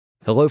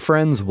Hello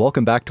friends,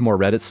 welcome back to more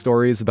Reddit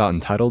stories about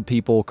entitled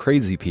people,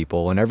 crazy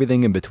people, and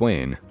everything in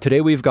between.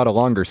 Today we've got a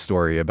longer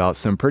story about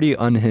some pretty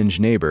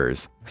unhinged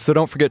neighbors, so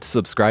don't forget to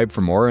subscribe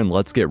for more and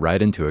let's get right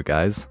into it,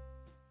 guys.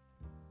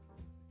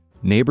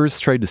 Neighbors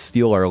tried to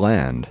steal our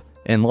land,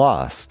 and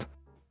lost.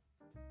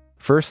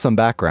 First, some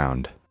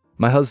background.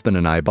 My husband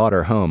and I bought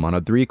our home on a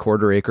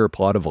 3/4 acre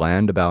plot of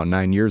land about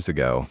 9 years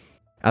ago.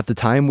 At the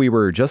time, we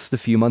were just a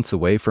few months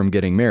away from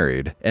getting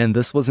married, and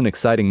this was an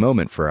exciting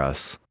moment for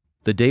us.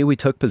 The day we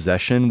took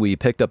possession, we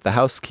picked up the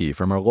house key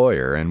from our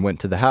lawyer and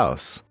went to the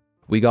house.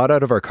 We got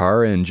out of our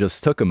car and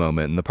just took a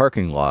moment in the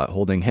parking lot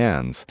holding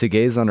hands to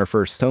gaze on our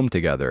first home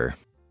together.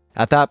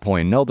 At that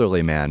point, an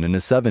elderly man in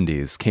his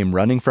 70s came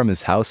running from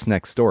his house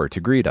next door to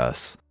greet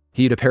us.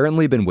 He'd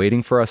apparently been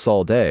waiting for us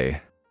all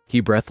day. He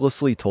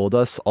breathlessly told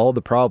us all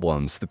the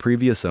problems the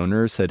previous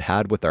owners had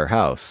had with our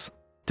house.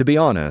 To be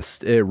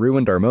honest, it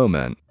ruined our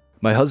moment.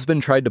 My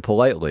husband tried to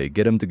politely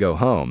get him to go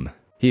home.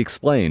 He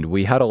explained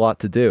we had a lot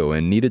to do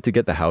and needed to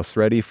get the house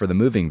ready for the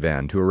moving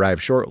van to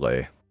arrive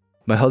shortly.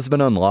 My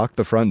husband unlocked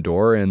the front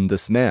door and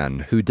this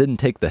man, who didn't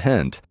take the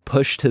hint,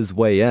 pushed his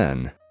way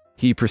in.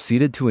 He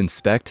proceeded to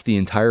inspect the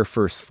entire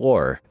first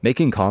floor,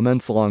 making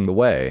comments along the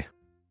way.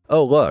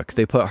 Oh look,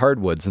 they put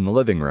hardwoods in the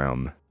living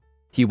room.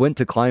 He went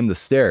to climb the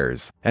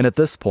stairs, and at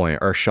this point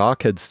our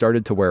shock had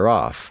started to wear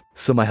off,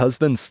 so my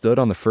husband stood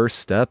on the first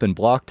step and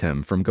blocked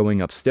him from going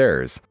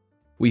upstairs.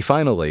 We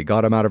finally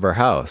got him out of our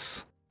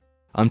house.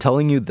 I'm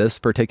telling you this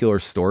particular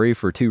story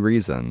for two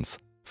reasons.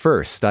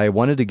 First, I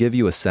wanted to give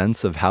you a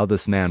sense of how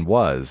this man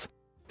was.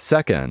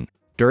 Second,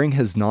 during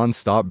his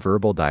non-stop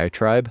verbal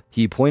diatribe,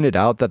 he pointed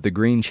out that the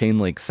green chain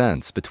link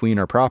fence between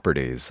our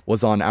properties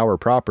was on our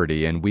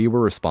property and we were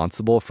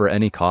responsible for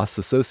any costs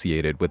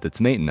associated with its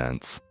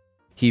maintenance.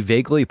 He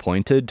vaguely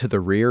pointed to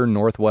the rear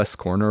northwest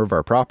corner of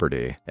our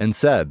property and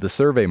said the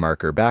survey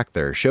marker back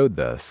there showed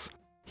this.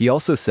 He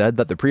also said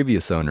that the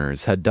previous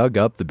owners had dug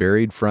up the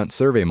buried front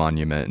survey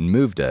monument and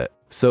moved it,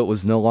 so it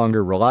was no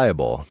longer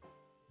reliable.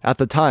 At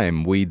the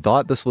time, we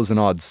thought this was an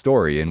odd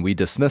story and we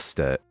dismissed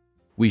it.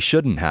 We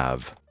shouldn't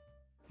have.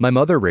 My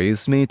mother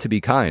raised me to be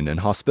kind and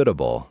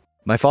hospitable.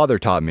 My father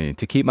taught me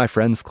to keep my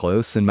friends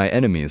close and my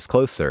enemies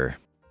closer.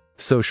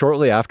 So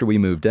shortly after we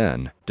moved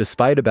in,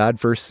 despite a bad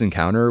first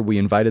encounter, we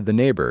invited the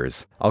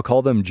neighbors, I'll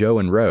call them Joe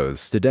and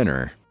Rose, to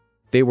dinner.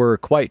 They were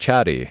quite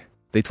chatty.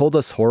 They told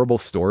us horrible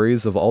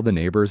stories of all the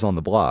neighbors on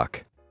the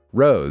block.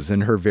 Rose, in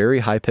her very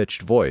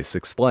high-pitched voice,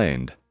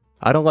 explained,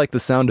 I don't like the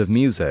sound of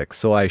music,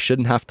 so I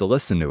shouldn't have to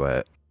listen to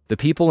it. The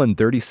people in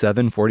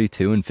 37,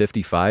 42, and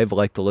 55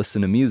 like to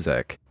listen to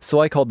music,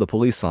 so I called the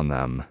police on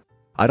them.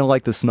 I don't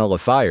like the smell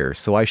of fire,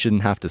 so I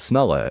shouldn't have to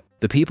smell it.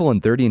 The people in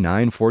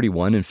 39,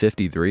 41, and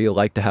 53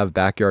 like to have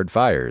backyard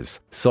fires,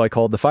 so I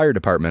called the fire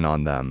department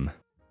on them.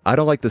 I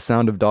don't like the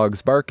sound of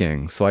dogs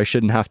barking, so I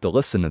shouldn't have to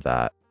listen to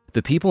that.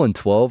 The people in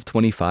 12,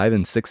 25,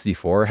 and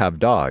 64 have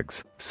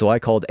dogs, so I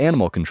called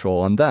animal control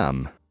on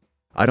them.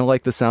 I don't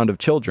like the sound of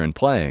children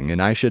playing,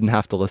 and I shouldn't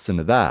have to listen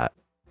to that.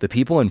 The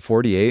people in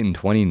 48 and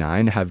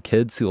 29 have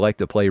kids who like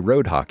to play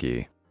road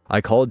hockey.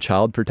 I called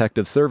Child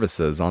Protective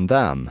Services on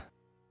them.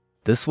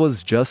 This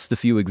was just a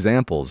few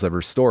examples of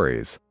her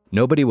stories.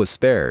 Nobody was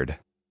spared.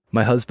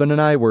 My husband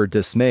and I were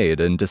dismayed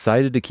and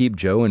decided to keep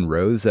Joe and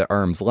Rose at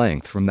arm's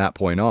length from that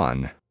point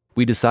on.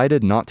 We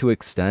decided not to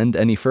extend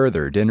any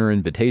further dinner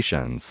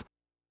invitations.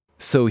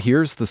 So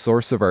here's the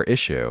source of our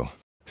issue.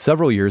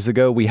 Several years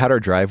ago, we had our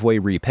driveway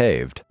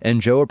repaved,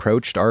 and Joe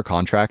approached our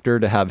contractor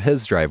to have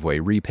his driveway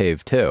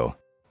repaved too.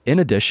 In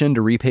addition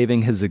to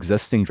repaving his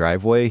existing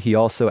driveway, he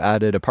also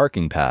added a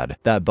parking pad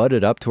that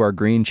butted up to our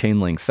green chain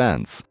link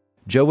fence.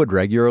 Joe would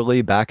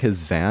regularly back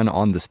his van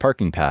on this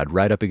parking pad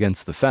right up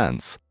against the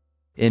fence.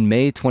 In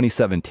May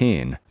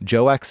 2017,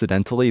 Joe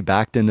accidentally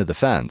backed into the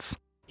fence.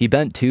 He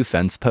bent 2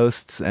 fence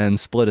posts and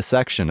split a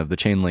section of the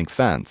chain link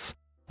fence.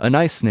 A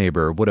nice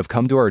neighbor would have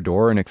come to our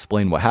door and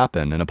explained what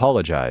happened and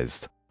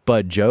apologized.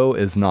 But Joe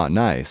is not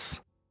nice.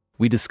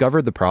 We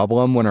discovered the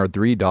problem when our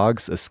 3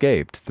 dogs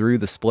escaped through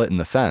the split in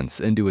the fence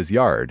into his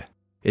yard.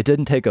 It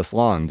didn't take us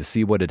long to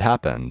see what had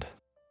happened.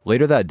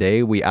 Later that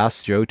day, we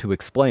asked Joe to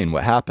explain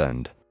what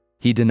happened.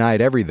 He denied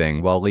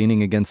everything while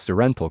leaning against a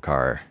rental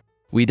car.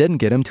 We didn't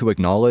get him to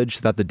acknowledge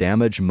that the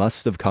damage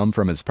must have come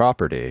from his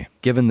property,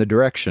 given the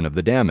direction of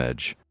the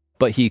damage.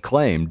 But he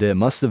claimed it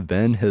must have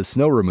been his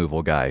snow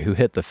removal guy who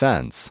hit the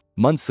fence,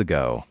 months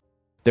ago.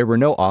 There were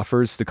no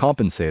offers to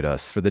compensate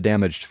us for the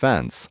damaged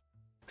fence.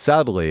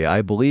 Sadly,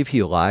 I believe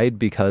he lied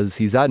because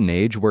he's at an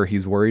age where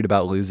he's worried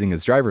about losing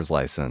his driver's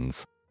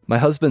license. My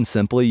husband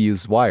simply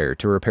used wire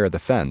to repair the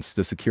fence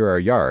to secure our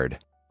yard.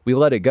 We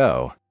let it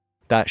go.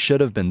 That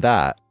should have been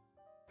that.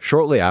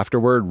 Shortly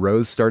afterward,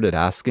 Rose started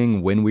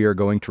asking when we are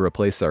going to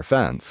replace our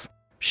fence.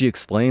 She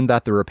explained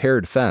that the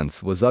repaired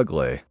fence was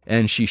ugly,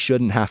 and she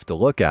shouldn't have to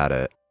look at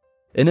it.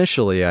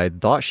 Initially, I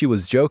thought she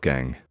was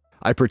joking.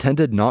 I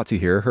pretended not to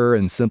hear her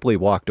and simply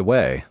walked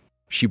away.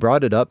 She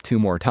brought it up 2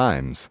 more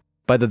times.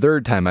 By the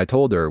 3rd time I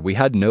told her we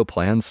had no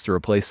plans to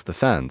replace the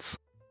fence.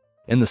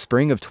 In the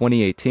spring of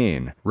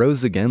 2018,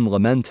 Rose again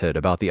lamented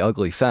about the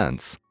ugly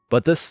fence.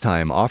 but this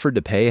time offered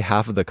to pay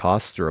half of the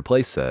cost to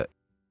replace it.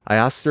 I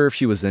asked her if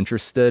she was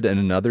interested in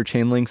another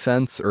chain link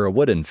fence or a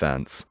wooden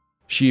fence.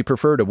 She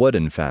preferred a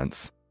wooden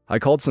fence. I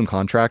called some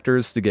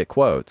contractors to get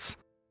quotes.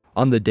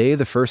 On the day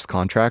the first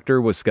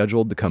contractor was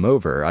scheduled to come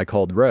over, I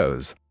called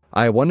Rose.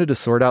 I wanted to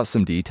sort out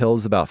some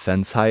details about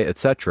fence height,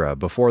 etc.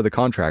 before the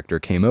contractor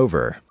came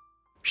over.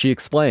 She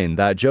explained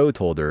that Joe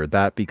told her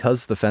that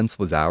because the fence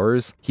was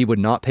ours, he would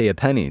not pay a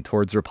penny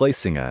towards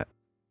replacing it.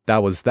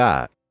 That was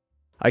that.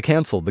 I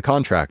canceled the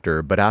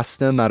contractor, but asked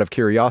him out of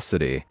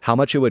curiosity how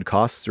much it would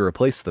cost to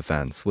replace the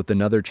fence with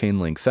another chain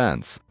link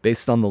fence,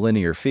 based on the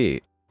linear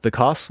feet. The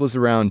cost was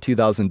around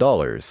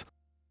 $2,000.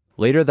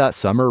 Later that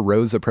summer,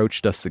 Rose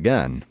approached us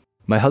again.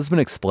 My husband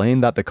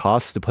explained that the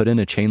cost to put in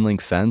a chain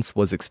link fence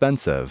was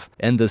expensive,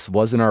 and this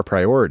wasn't our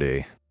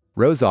priority.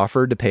 Rose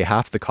offered to pay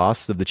half the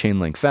cost of the chain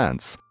link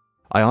fence.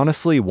 I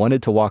honestly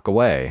wanted to walk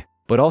away,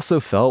 but also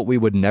felt we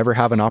would never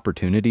have an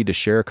opportunity to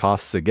share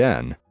costs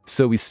again,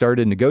 so we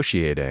started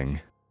negotiating.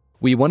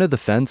 We wanted the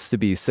fence to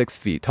be 6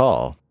 feet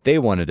tall. They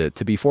wanted it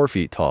to be 4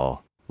 feet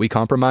tall. We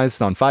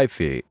compromised on 5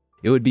 feet.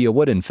 It would be a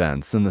wooden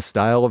fence in the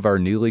style of our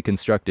newly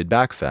constructed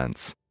back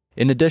fence.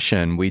 In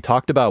addition, we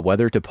talked about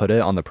whether to put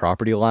it on the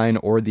property line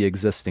or the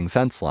existing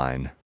fence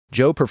line.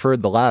 Joe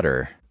preferred the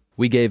latter.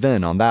 We gave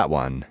in on that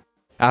one.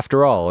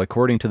 After all,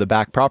 according to the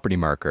back property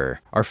marker,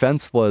 our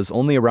fence was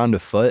only around a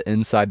foot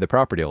inside the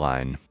property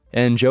line,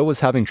 and Joe was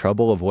having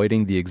trouble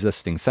avoiding the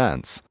existing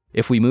fence.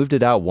 If we moved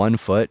it out 1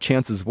 foot,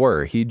 chances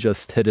were he'd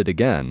just hit it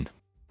again.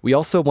 We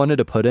also wanted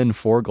to put in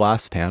 4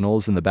 glass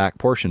panels in the back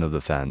portion of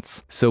the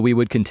fence, so we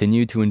would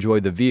continue to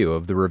enjoy the view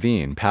of the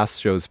ravine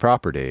past Joe's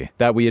property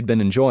that we had been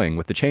enjoying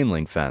with the chain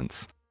link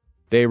fence.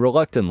 They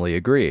reluctantly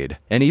agreed,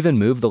 and even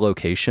moved the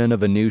location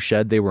of a new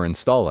shed they were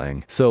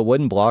installing, so it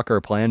wouldn't block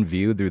our planned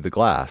view through the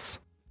glass.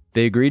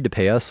 They agreed to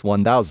pay us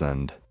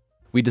 $1,000.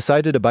 We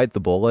decided to bite the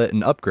bullet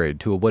and upgrade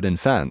to a wooden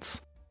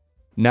fence.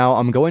 Now,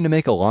 I'm going to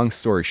make a long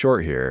story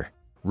short here.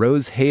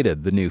 Rose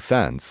hated the new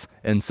fence,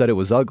 and said it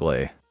was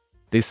ugly.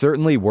 They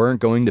certainly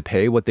weren't going to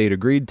pay what they'd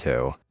agreed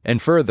to,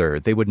 and further,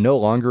 they would no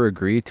longer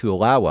agree to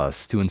allow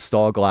us to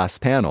install glass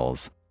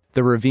panels.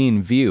 The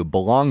ravine view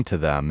belonged to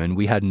them and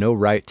we had no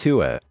right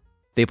to it.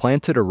 They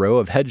planted a row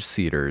of hedge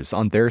cedars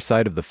on their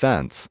side of the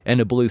fence and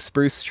a blue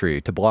spruce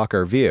tree to block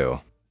our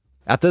view.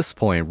 At this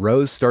point,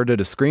 Rose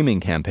started a screaming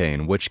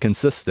campaign which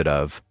consisted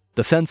of,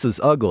 "The fence is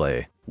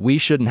ugly. We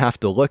shouldn't have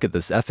to look at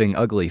this effing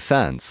ugly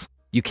fence.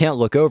 You can't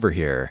look over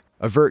here.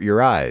 Avert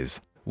your eyes.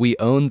 We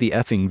own the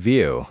effing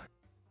view."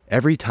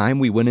 Every time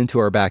we went into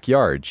our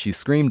backyard, she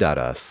screamed at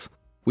us.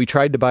 We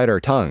tried to bite our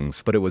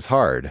tongues, but it was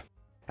hard.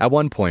 At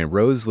one point,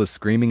 Rose was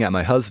screaming at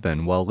my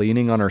husband while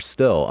leaning on our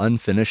still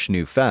unfinished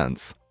new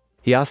fence.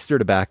 He asked her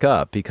to back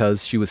up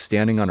because she was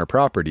standing on her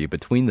property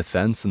between the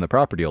fence and the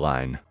property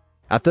line.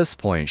 At this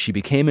point, she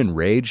became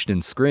enraged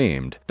and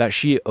screamed that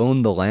she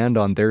owned the land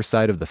on their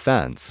side of the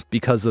fence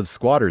because of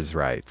squatters'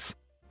 rights.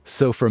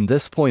 So from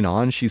this point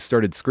on, she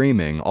started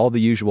screaming all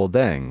the usual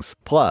things,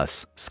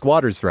 plus,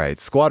 squatters'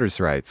 rights, squatters'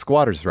 rights,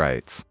 squatters'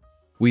 rights.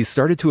 We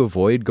started to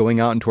avoid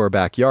going out into our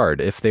backyard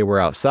if they were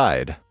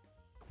outside.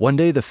 One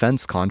day the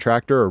fence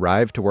contractor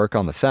arrived to work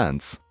on the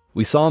fence.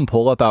 We saw him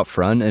pull up out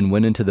front and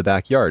went into the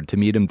backyard to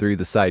meet him through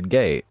the side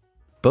gate.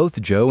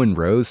 Both Joe and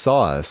Rose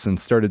saw us and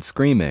started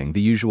screaming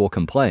the usual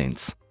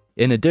complaints.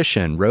 In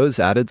addition, Rose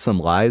added some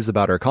lies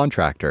about our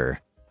contractor,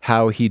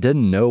 how he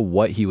didn't know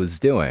what he was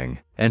doing,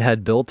 and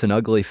had built an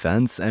ugly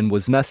fence and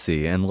was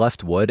messy and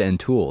left wood and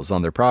tools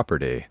on their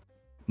property.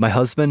 My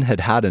husband had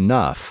had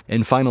enough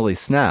and finally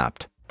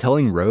snapped,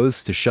 telling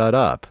Rose to shut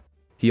up.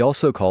 He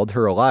also called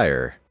her a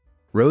liar.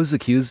 Rose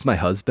accused my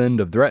husband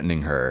of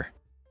threatening her.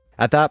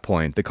 At that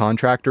point, the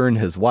contractor and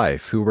his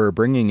wife, who were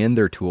bringing in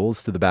their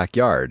tools to the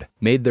backyard,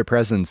 made their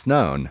presence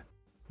known.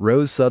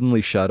 Rose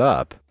suddenly shut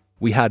up.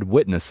 We had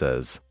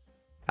witnesses.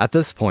 At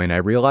this point, I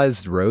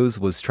realized Rose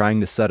was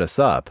trying to set us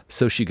up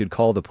so she could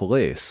call the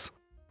police.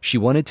 She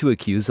wanted to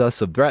accuse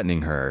us of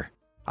threatening her.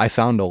 I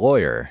found a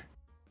lawyer.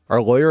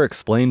 Our lawyer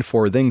explained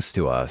 4 things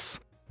to us.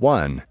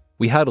 1.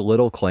 We had a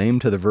little claim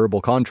to the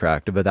verbal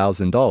contract of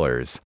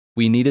 $1,000.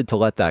 We needed to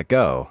let that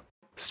go.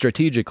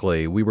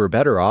 Strategically, we were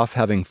better off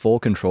having full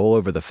control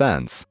over the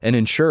fence and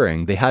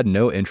ensuring they had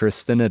no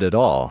interest in it at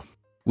all.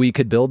 We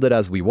could build it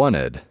as we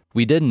wanted.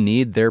 We didn't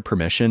need their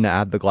permission to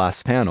add the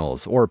glass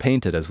panels or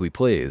paint it as we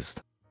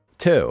pleased.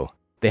 2.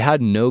 They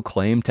had no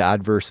claim to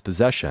adverse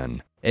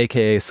possession,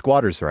 aka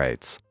squatters'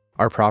 rights.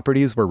 Our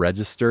properties were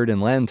registered in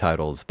land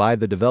titles by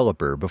the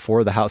developer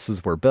before the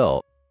houses were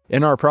built.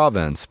 In our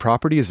province,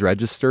 properties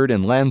registered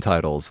in land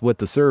titles with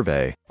the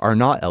survey are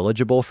not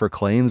eligible for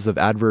claims of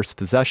adverse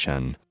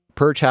possession.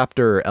 Per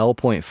Chapter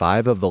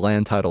L.5 of the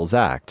Land Titles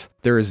Act,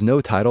 there is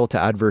no title to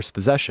adverse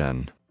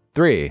possession.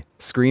 3.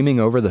 Screaming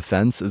over the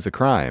fence is a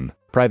crime,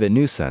 private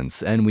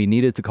nuisance, and we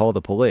needed to call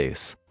the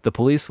police. The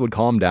police would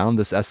calm down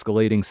this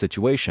escalating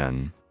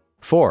situation.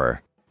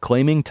 4.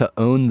 Claiming to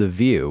own the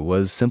view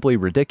was simply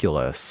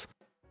ridiculous.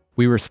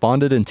 We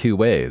responded in 2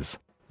 ways.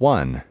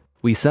 1.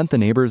 We sent the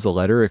neighbors a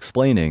letter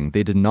explaining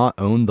they did not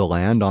own the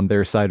land on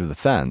their side of the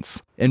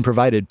fence, and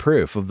provided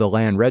proof of the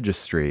land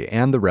registry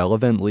and the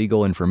relevant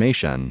legal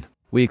information.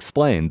 We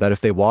explained that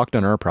if they walked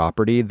on our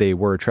property, they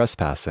were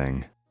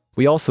trespassing.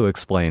 We also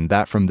explained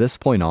that from this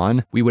point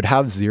on, we would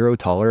have zero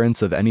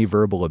tolerance of any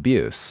verbal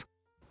abuse.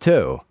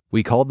 2.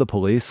 We called the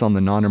police on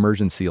the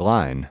non-emergency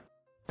line.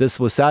 This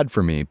was sad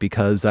for me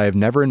because I have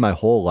never in my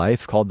whole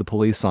life called the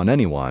police on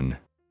anyone.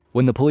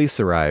 When the police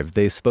arrived,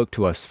 they spoke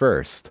to us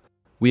first.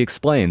 We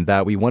explained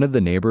that we wanted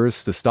the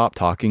neighbors to stop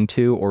talking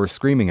to or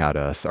screaming at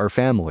us, our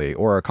family,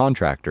 or our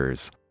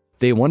contractors.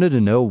 They wanted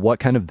to know what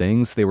kind of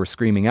things they were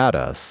screaming at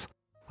us.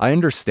 I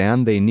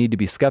understand they need to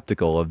be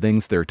skeptical of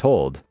things they're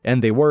told,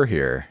 and they were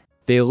here.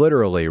 They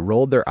literally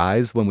rolled their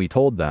eyes when we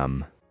told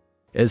them.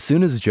 As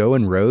soon as Joe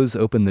and Rose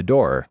opened the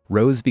door,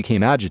 Rose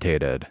became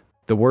agitated,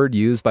 the word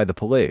used by the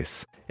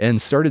police,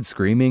 and started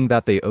screaming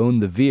that they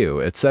owned the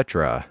view,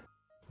 etc.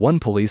 One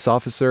police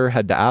officer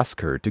had to ask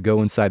her to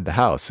go inside the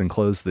house and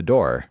close the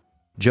door.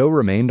 Joe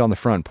remained on the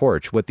front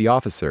porch with the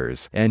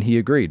officers, and he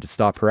agreed to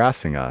stop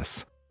harassing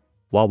us.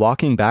 While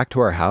walking back to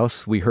our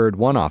house, we heard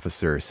one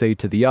officer say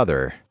to the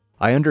other,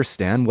 "I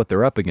understand what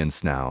they're up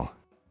against now."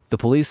 The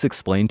police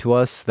explained to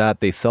us that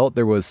they felt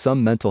there was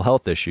some mental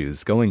health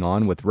issues going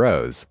on with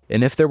Rose,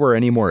 and if there were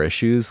any more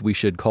issues, we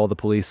should call the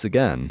police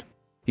again.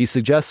 He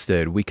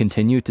suggested we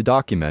continue to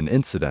document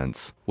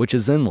incidents, which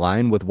is in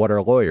line with what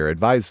our lawyer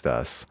advised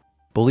us.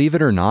 Believe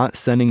it or not,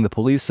 sending the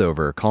police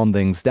over calmed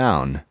things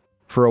down.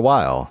 For a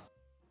while.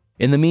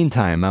 In the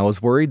meantime, I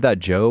was worried that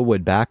Joe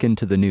would back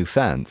into the new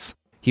fence.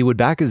 He would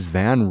back his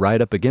van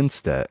right up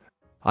against it.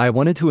 I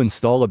wanted to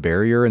install a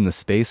barrier in the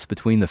space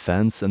between the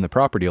fence and the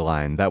property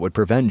line that would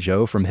prevent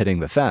Joe from hitting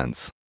the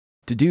fence.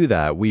 To do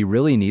that, we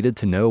really needed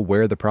to know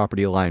where the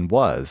property line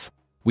was.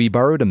 We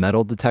borrowed a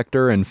metal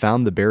detector and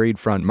found the buried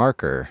front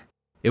marker.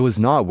 It was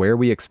not where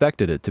we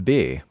expected it to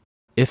be.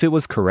 If it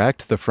was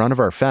correct, the front of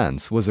our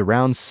fence was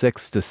around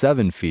 6 to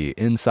 7 feet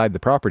inside the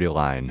property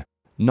line,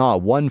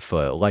 not 1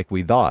 foot like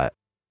we thought.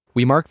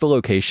 We marked the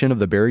location of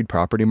the buried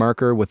property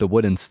marker with a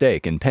wooden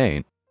stake and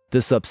paint.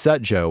 This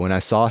upset Joe when I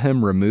saw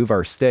him remove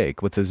our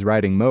stake with his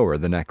riding mower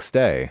the next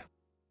day.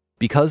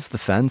 Because the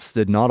fence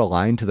did not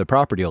align to the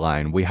property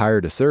line, we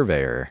hired a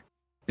surveyor.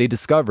 They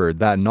discovered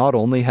that not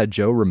only had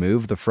Joe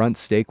removed the front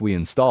stake we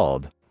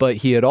installed, but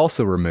he had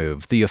also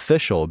removed the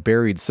official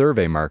buried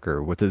survey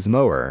marker with his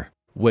mower,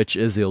 which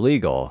is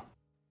illegal.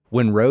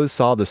 When Rose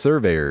saw the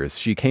surveyors,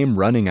 she came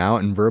running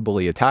out and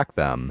verbally attacked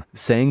them,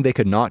 saying they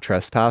could not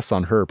trespass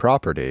on her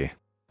property.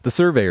 The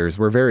surveyors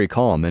were very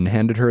calm and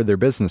handed her their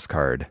business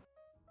card.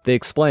 They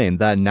explained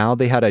that now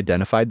they had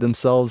identified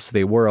themselves,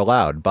 they were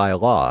allowed, by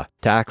law,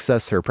 to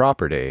access her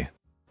property.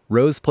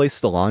 Rose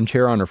placed a lawn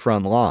chair on her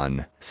front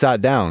lawn,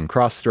 sat down,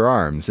 crossed her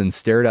arms, and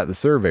stared at the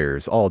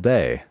surveyors all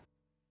day.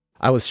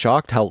 I was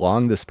shocked how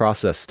long this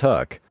process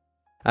took.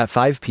 At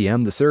 5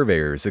 p.m., the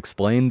surveyors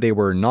explained they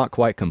were not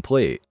quite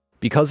complete.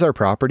 Because our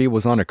property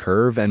was on a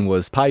curve and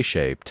was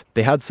pie-shaped,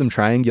 they had some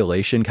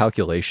triangulation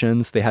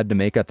calculations they had to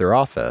make at their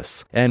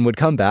office, and would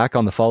come back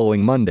on the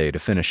following Monday to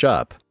finish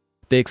up.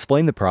 They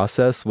explained the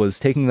process was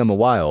taking them a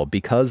while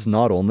because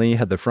not only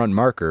had the front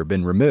marker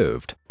been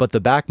removed, but the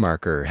back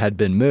marker had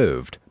been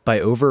moved by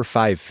over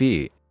 5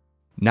 feet.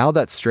 Now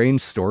that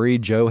strange story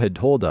Joe had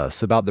told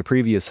us about the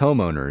previous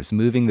homeowners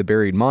moving the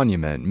buried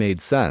monument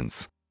made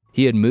sense.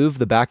 He had moved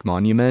the back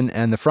monument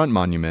and the front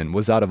monument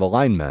was out of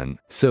alignment,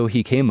 so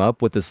he came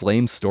up with this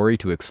lame story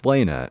to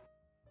explain it.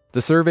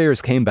 The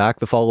surveyors came back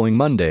the following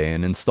Monday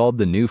and installed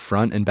the new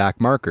front and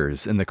back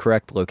markers in the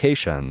correct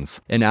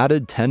locations, and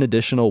added 10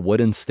 additional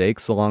wooden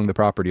stakes along the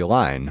property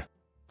line.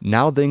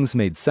 Now things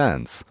made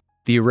sense.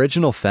 The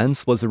original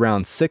fence was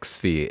around 6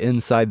 feet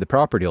inside the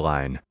property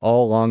line,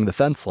 all along the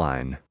fence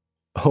line.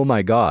 Oh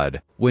my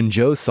god, when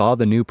Joe saw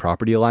the new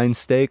property line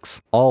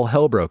stakes, all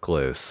hell broke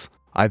loose.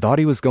 I thought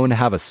he was going to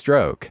have a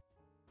stroke.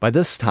 By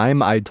this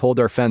time, I'd told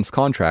our fence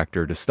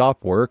contractor to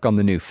stop work on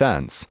the new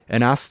fence,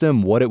 and asked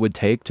him what it would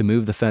take to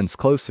move the fence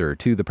closer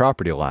to the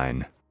property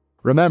line.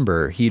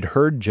 Remember, he'd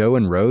heard Joe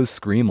and Rose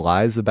scream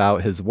lies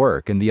about his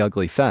work and the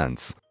ugly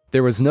fence.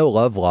 There was no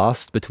love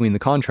lost between the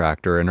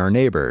contractor and our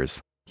neighbors.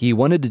 He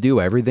wanted to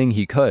do everything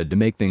he could to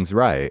make things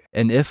right,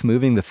 and if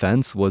moving the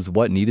fence was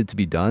what needed to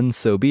be done,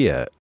 so be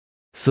it.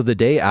 So the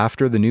day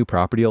after the new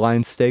property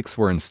line stakes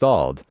were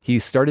installed, he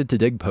started to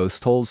dig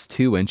post holes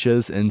 2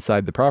 inches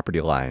inside the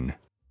property line.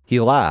 He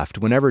laughed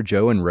whenever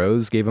Joe and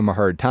Rose gave him a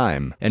hard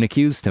time and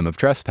accused him of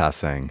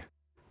trespassing.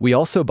 We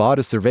also bought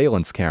a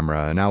surveillance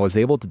camera and I was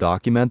able to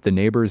document the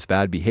neighbors'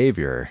 bad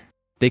behavior.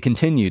 They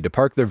continued to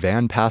park their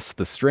van past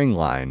the string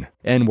line,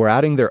 and were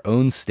adding their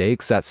own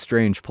stakes at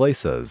strange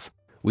places.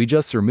 We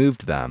just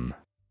removed them.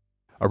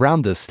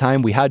 Around this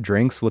time we had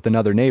drinks with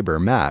another neighbor,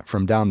 Matt,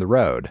 from down the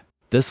road.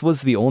 This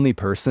was the only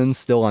person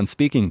still on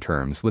speaking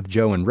terms with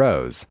Joe and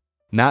Rose.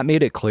 Matt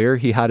made it clear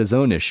he had his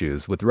own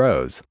issues with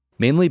Rose,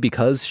 mainly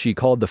because she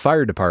called the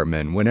fire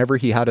department whenever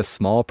he had a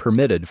small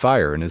permitted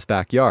fire in his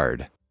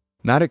backyard.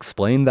 Matt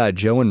explained that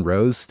Joe and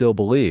Rose still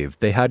believed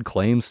they had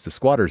claims to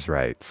squatters'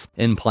 rights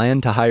and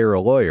planned to hire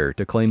a lawyer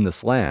to claim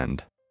this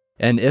land.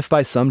 And if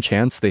by some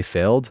chance they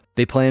failed,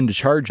 they planned to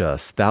charge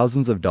us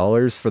thousands of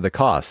dollars for the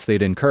costs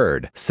they'd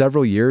incurred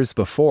several years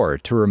before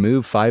to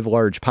remove 5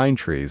 large pine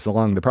trees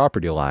along the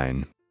property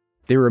line.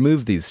 They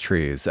removed these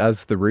trees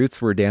as the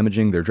roots were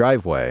damaging their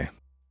driveway.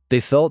 They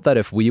felt that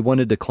if we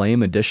wanted to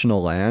claim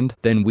additional land,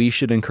 then we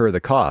should incur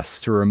the costs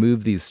to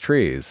remove these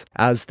trees,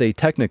 as they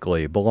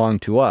technically belong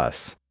to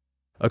us.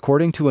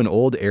 According to an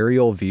old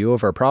aerial view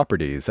of our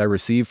properties I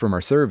received from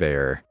our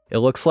surveyor, it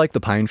looks like the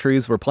pine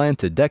trees were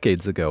planted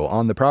decades ago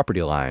on the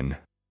property line.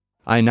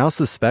 I now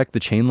suspect the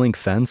chain link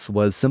fence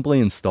was simply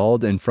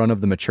installed in front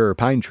of the mature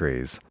pine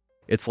trees.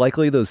 It's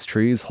likely those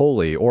trees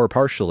wholly or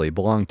partially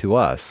belong to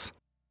us.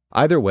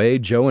 Either way,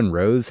 Joe and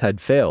Rose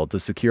had failed to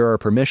secure our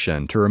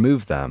permission to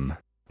remove them.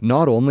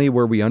 Not only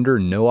were we under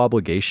no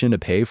obligation to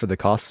pay for the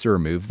costs to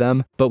remove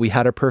them, but we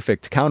had a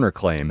perfect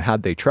counterclaim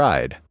had they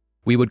tried.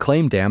 We would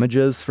claim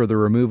damages for the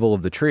removal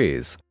of the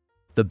trees.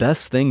 The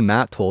best thing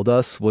Matt told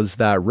us was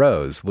that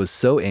Rose was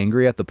so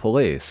angry at the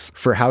police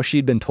for how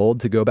she'd been told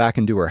to go back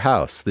into her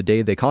house the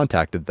day they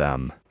contacted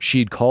them.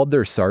 She'd called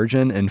their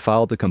sergeant and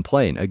filed a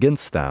complaint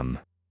against them.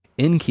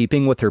 In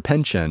keeping with her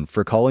penchant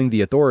for calling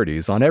the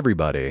authorities on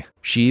everybody,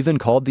 she even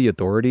called the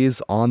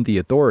authorities on the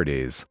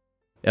authorities.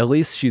 At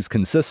least she's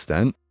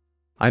consistent.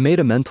 I made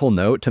a mental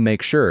note to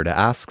make sure to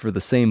ask for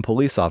the same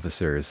police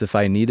officers if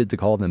I needed to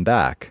call them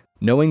back,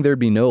 knowing there'd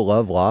be no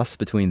love lost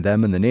between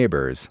them and the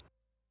neighbors.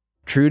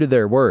 True to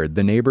their word,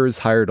 the neighbors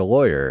hired a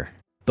lawyer.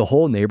 The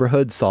whole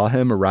neighborhood saw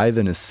him arrive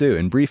in his suit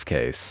and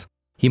briefcase.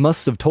 He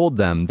must have told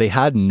them they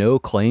had no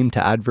claim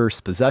to adverse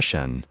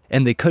possession,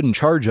 and they couldn't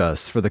charge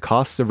us for the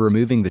cost of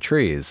removing the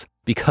trees,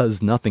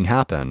 because nothing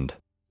happened.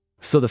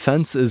 So the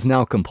fence is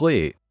now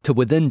complete, to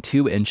within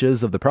 2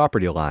 inches of the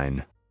property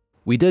line.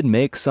 We did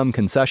make some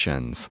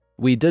concessions.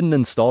 We didn't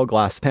install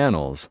glass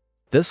panels.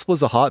 This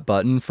was a hot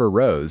button for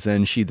Rose,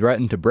 and she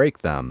threatened to break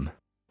them.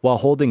 While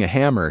holding a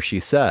hammer, she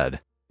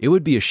said, "It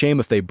would be a shame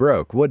if they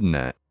broke, wouldn't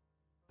it?"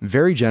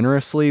 Very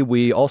generously,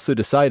 we also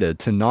decided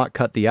to not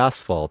cut the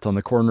asphalt on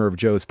the corner of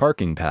Joe's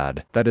parking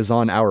pad that is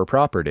on our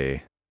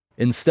property.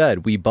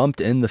 Instead, we bumped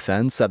in the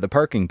fence at the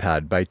parking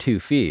pad by 2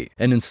 feet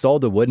and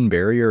installed a wooden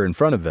barrier in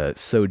front of it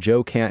so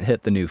Joe can't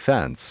hit the new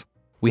fence.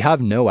 We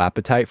have no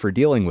appetite for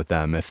dealing with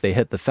them if they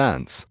hit the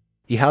fence.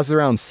 He has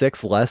around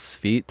 6 less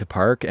feet to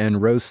park,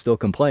 and Rose still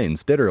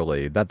complains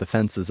bitterly that the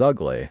fence is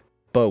ugly.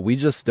 But we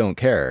just don't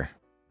care.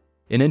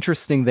 An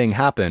interesting thing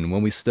happened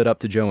when we stood up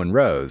to Joe and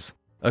Rose.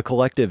 A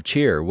collective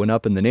cheer went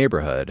up in the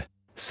neighborhood.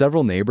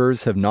 Several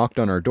neighbors have knocked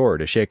on our door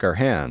to shake our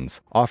hands,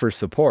 offer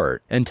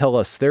support, and tell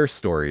us their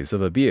stories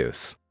of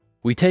abuse.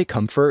 We take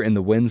comfort in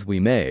the wins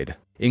we made,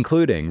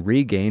 including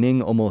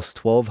regaining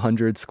almost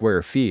 1,200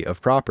 square feet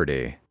of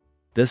property.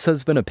 This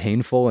has been a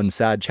painful and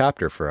sad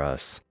chapter for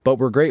us, but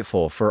we're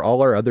grateful for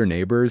all our other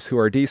neighbors who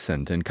are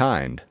decent and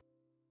kind.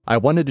 I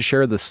wanted to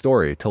share this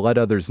story to let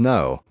others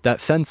know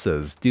that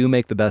fences do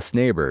make the best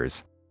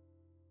neighbors.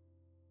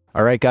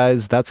 Alright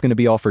guys, that's going to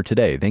be all for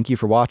today. Thank you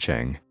for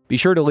watching. Be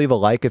sure to leave a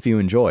like if you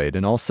enjoyed,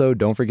 and also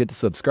don't forget to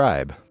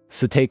subscribe.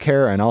 So take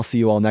care, and I'll see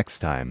you all next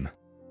time.